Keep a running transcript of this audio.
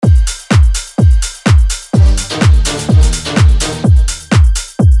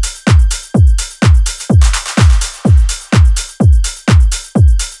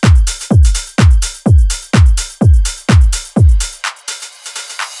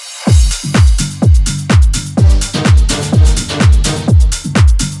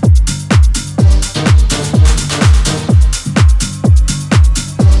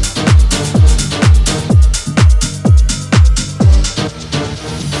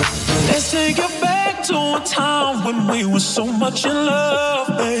take it back to a time when we were so much in love,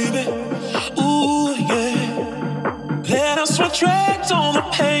 baby. Ooh, yeah. Let us retract all the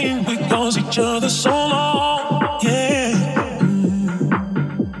pain we caused each other so long, yeah.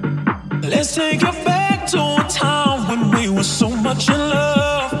 Let's take it back to a time when we were so much in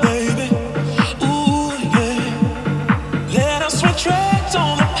love, baby. Ooh, yeah. Let us retract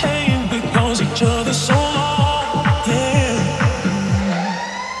all the pain we caused each other so long, yeah.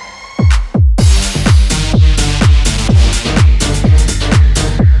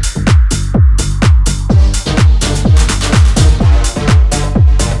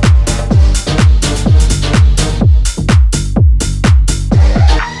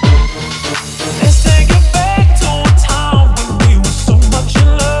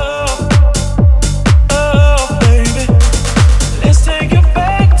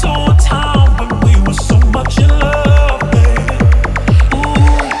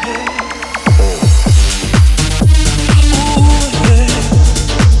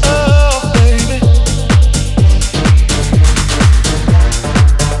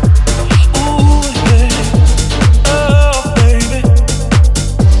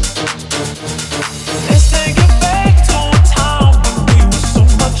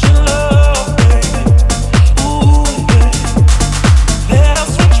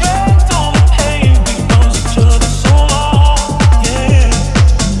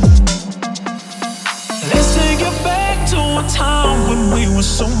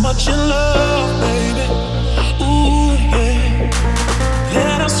 So much in love, baby. Ooh, yeah.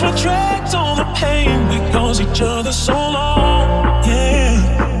 Let us retract all the pain we caused each other so long.